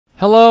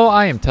Hello,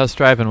 I am Test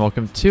Drive and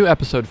welcome to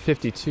episode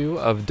 52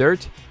 of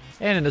DiRT.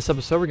 And in this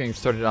episode we're getting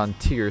started on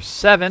Tier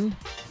 7.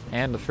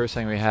 And the first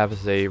thing we have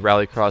is a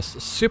Rallycross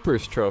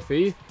Supers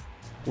trophy,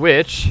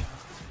 which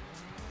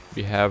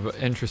we have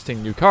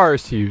interesting new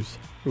cars to use.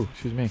 Ooh,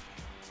 excuse me.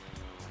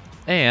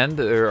 And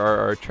there are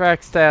our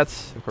track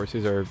stats. Of course,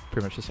 these are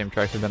pretty much the same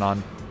tracks we've been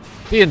on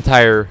the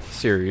entire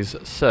series.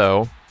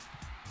 So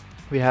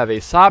we have a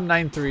Saab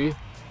 9.3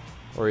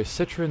 or a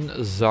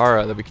Citroen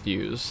Zara that we could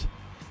use.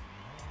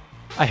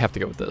 I have to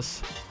go with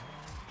this.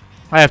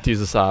 I have to use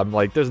the Saab.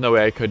 Like, there's no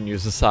way I couldn't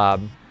use the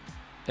Saab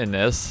in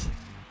this.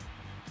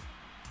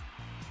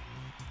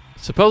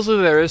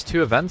 Supposedly there is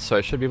 2 events, so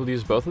I should be able to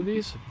use both of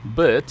these.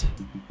 But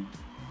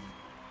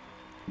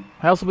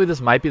I also believe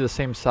this might be the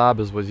same Saab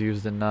as was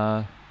used in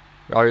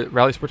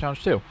Rally Sport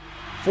Challenge 2.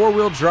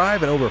 4-wheel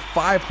drive and over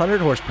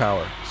 500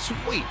 horsepower.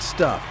 Sweet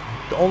stuff.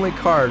 The only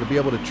car to be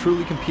able to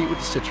truly compete with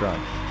the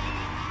Citroen.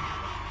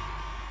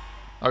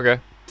 Okay.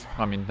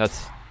 I mean,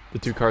 that's the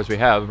 2 cars we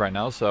have right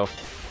now, so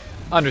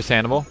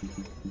understandable.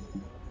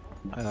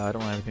 I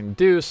don't want anything to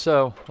do,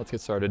 so let's get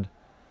started.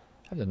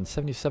 I've done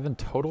 77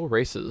 total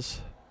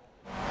races.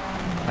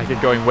 I get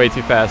going way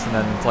too fast, and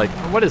then it's like,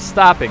 what is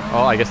stopping?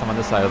 Oh, I guess I'm on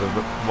this side of the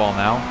wall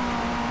now.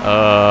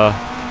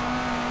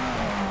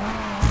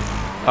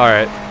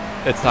 Alright,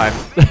 it's time.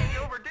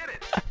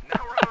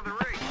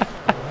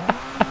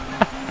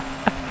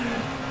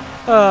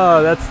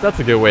 Oh, that's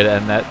a good way to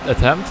end that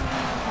attempt.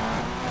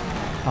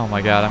 Oh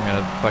my god, I'm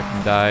gonna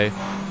fucking die.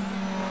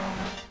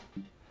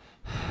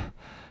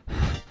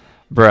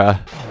 Bruh.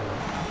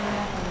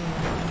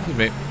 Excuse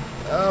me.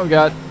 Oh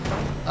god.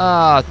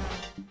 I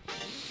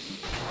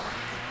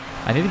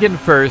need to get in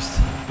first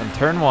on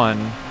turn 1,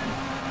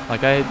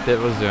 like I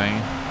was doing.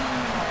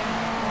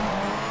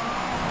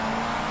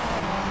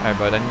 Alright,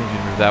 bud, I need you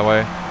to move that way,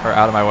 or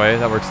out of my way.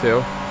 That works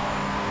too.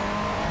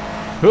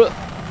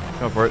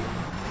 Go for it.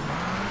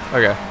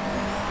 Okay.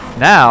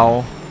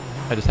 Now,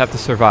 I just have to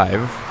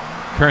survive.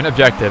 Current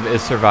objective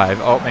is survive.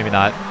 Oh, maybe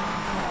not.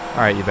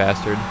 Alright, you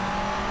bastard.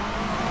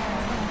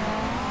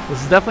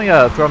 This is definitely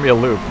throwing me a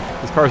loop.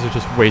 These cars are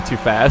just way too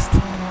fast.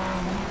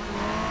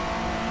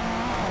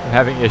 I'm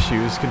having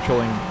issues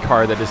controlling a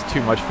car that is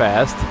too much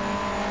fast.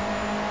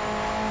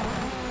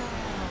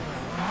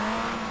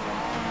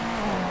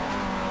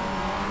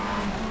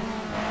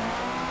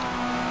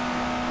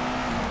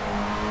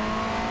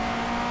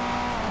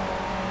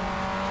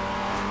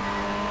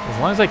 As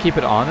long as I keep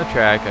it on the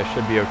track, I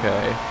should be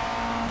okay.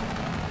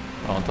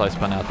 Well, until I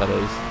spun out, that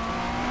is.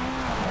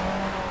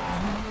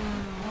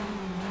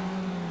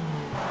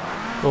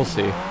 We'll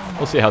see.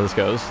 We'll see how this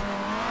goes.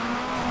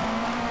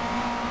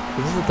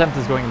 This attempt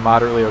is going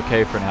moderately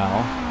okay for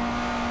now.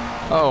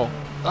 Uh-oh.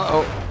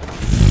 Uh-oh.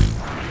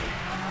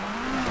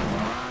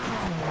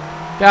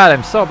 God,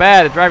 I'm so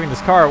bad at driving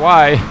this car.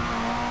 Why?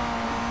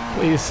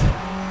 Please.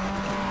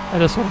 I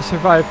just want to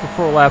survive for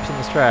 4 laps on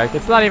this track.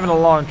 It's not even a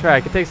long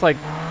track. It takes like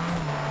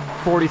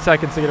 40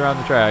 seconds to get around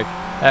the track,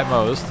 at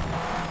most.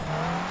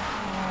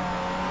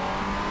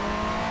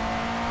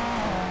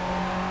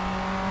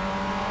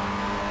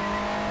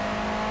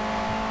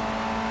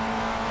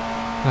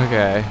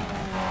 Okay.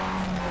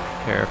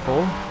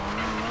 Careful.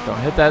 Don't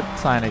hit that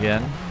sign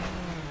again.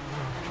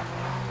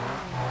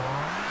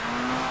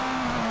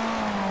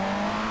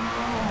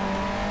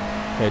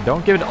 Okay,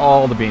 don't give it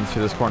all the beans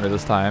through this corner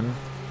this time.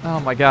 Oh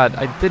my god,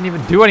 I didn't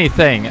even do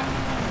anything!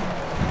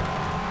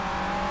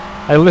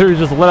 I literally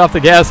just let off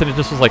the gas and it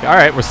just was like,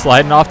 alright, we're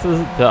sliding off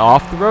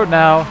off the road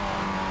now.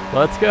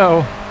 Let's go.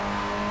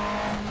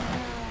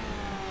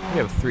 We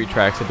have 3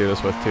 tracks to do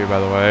this with too, by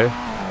the way.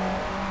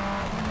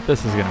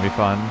 This is gonna be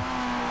fun.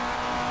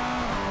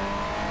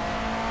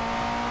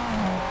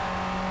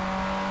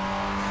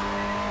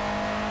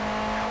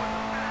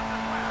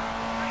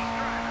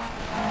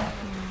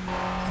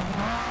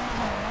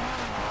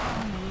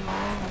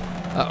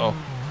 Uh-oh.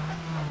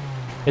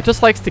 It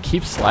just likes to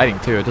keep sliding,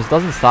 too. It just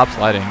doesn't stop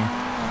sliding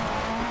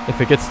if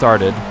it gets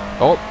started.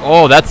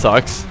 Oh, that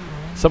sucks.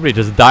 Somebody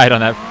just died on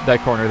that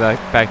corner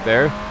back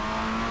there.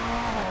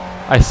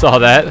 I saw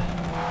that.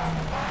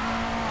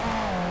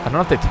 I don't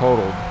know if they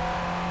totaled.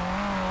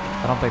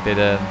 I don't think they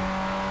did.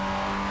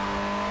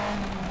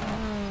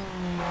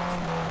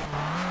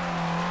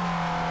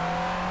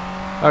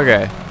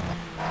 Okay.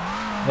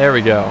 There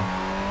we go.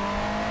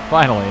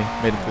 Finally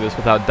made it through this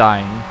without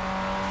dying.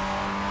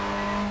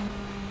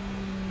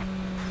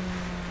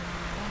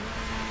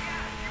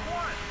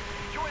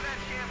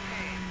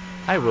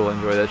 I will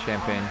enjoy that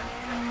champagne.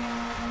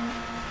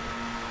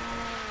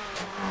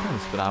 Turn the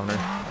speedometer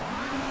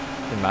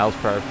in miles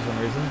per hour for some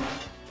reason.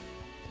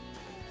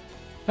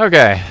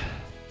 Okay.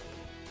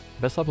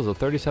 Best lap was a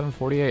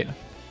 37.48.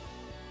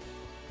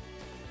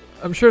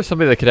 I'm sure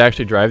somebody that could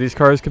actually drive these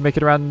cars could make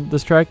it around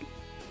this track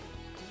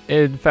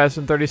in faster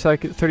than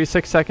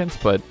 36 seconds,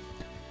 but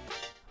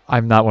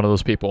I'm not one of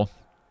those people.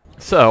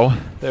 So,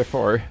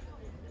 therefore,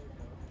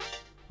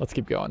 let's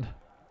keep going.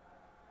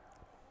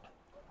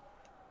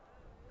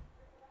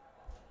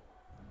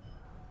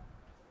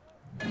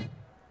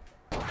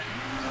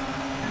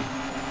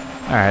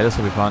 Alright, this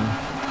will be fun.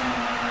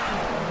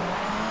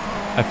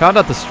 I found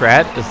out the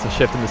strat is to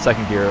shift into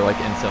second gear like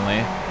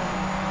instantly.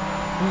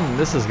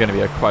 This is gonna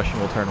be a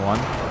questionable turn 1.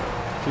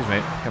 Excuse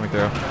me, coming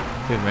through.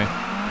 Excuse me.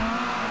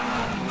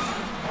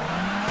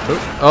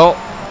 Oh!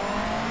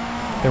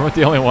 They weren't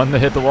the only one that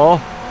hit the wall.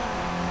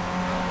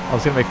 I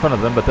was gonna make fun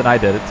of them, but then I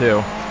did it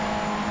too.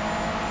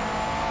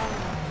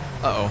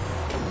 Uh-oh.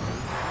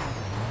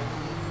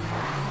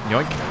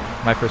 Yoink.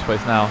 My first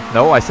place now.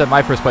 No, I said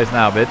my first place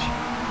now, bitch.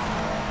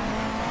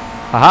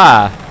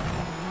 Haha!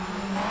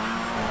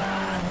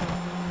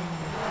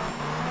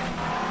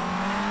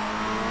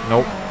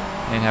 Nope.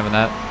 Ain't having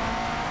that.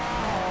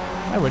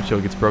 My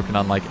windshield gets broken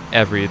on like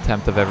every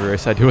attempt of every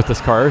race I do with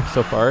this car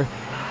so far.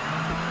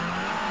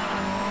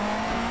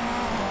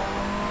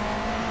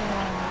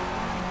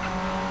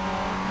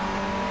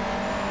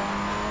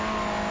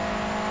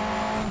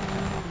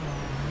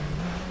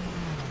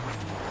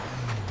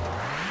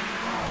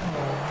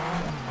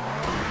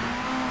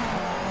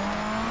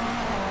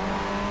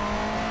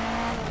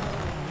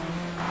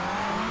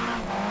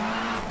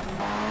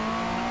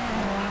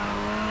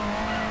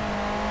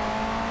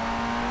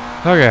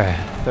 Okay,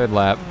 third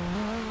lap.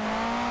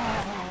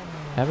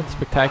 Haven't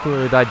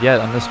spectacularly died yet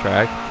on this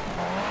track.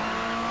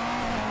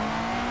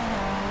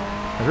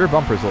 My rear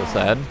bumper's a little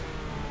sad.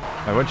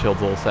 My windshield's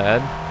a little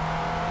sad.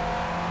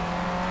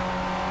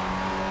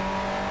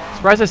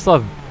 Surprised I still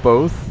have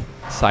both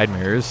side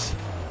mirrors.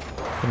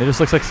 And it just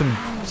looks like some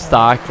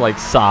stock, like,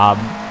 Saab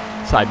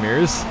side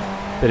mirrors.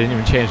 They didn't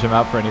even change them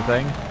out for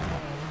anything.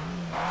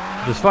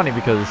 Which is funny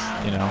because,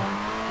 you know,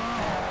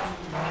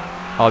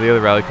 all the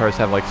other rally cars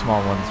have like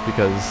small ones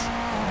because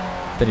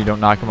then you don't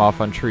knock them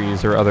off on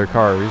trees or other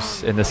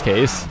cars in this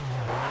case.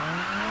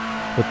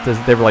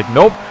 But they were like,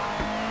 nope,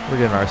 we're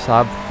getting our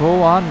Saab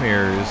full-on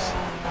mirrors.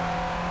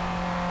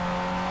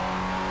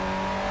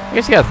 I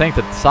guess you gotta think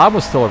that Saab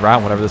was still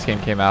around whenever this game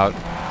came out.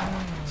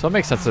 So it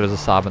makes sense that there's a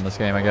Saab in this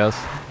game, I guess.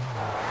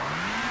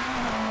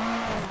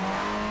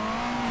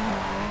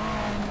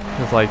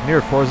 Because like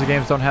newer Forza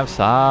games don't have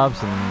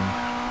Saabs, and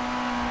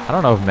I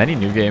don't know of many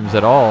new games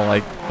at all.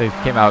 Like they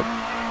came out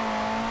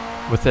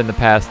within the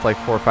past like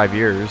 4 or 5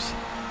 years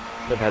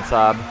that had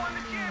Saab.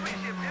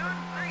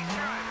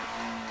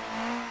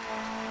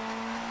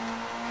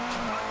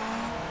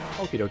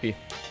 Okie dokie.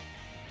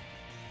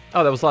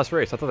 Oh, that was the last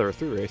race. I thought there were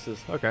 3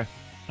 races. Okay.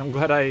 I'm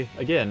glad I,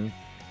 again,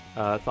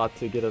 thought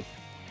to get a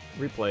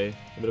replay,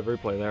 a bit of a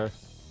replay there.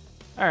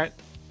 Alright.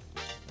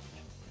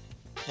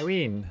 I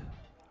mean,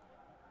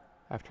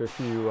 after a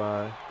few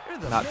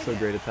not so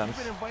great attempts.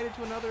 You've been invited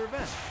to another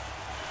event.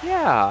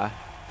 Yeah.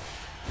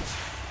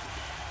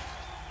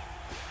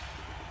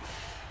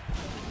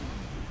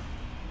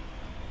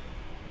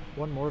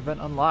 One more event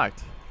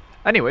unlocked.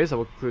 Anyways, I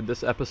will conclude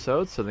this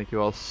episode, so thank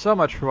you all so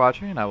much for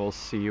watching, and I will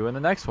see you in the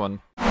next one.